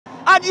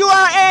and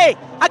URA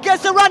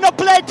against the run of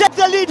play take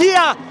the lead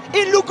here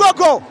in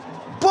Lugogo.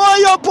 Boy,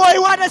 oh boy,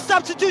 what a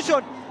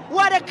substitution,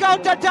 what a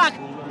counter-attack,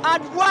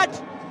 and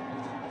what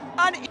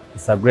an...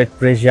 It's a great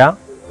pleasure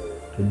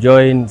to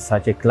join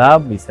such a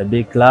club. It's a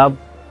big club.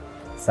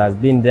 It has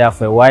been there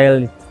for a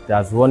while. It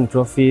has won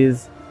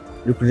trophies,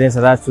 represents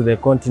us to the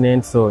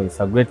continent, so it's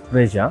a great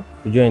pleasure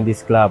to join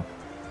this club.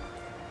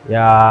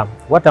 Yeah,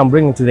 what I'm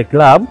bringing to the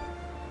club,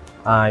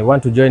 I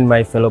want to join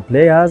my fellow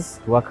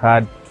players, work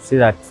hard to see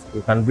that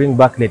we can bring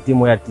back the team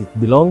where it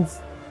belongs,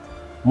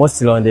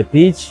 mostly on the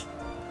pitch,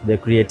 the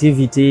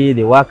creativity,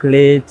 the work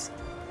rate,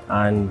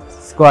 and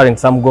scoring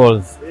some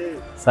goals.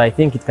 So I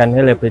think it can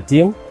help a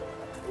team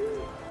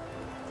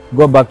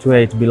go back to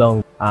where it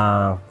belongs.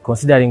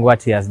 Considering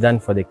what he has done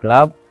for the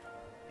club,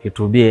 it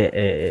will be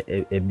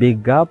a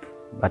big gap,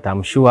 but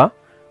I'm sure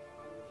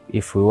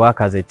if we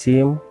work as a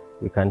team,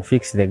 we can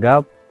fix the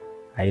gap.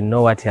 I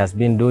know what he has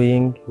been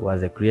doing. He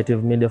was a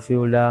creative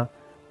midfielder.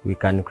 We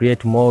can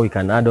create more, we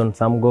can add on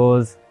some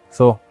goals.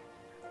 So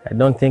I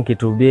don't think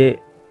it will be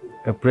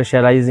a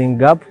pressurizing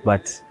gap,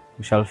 but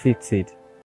we shall fix it.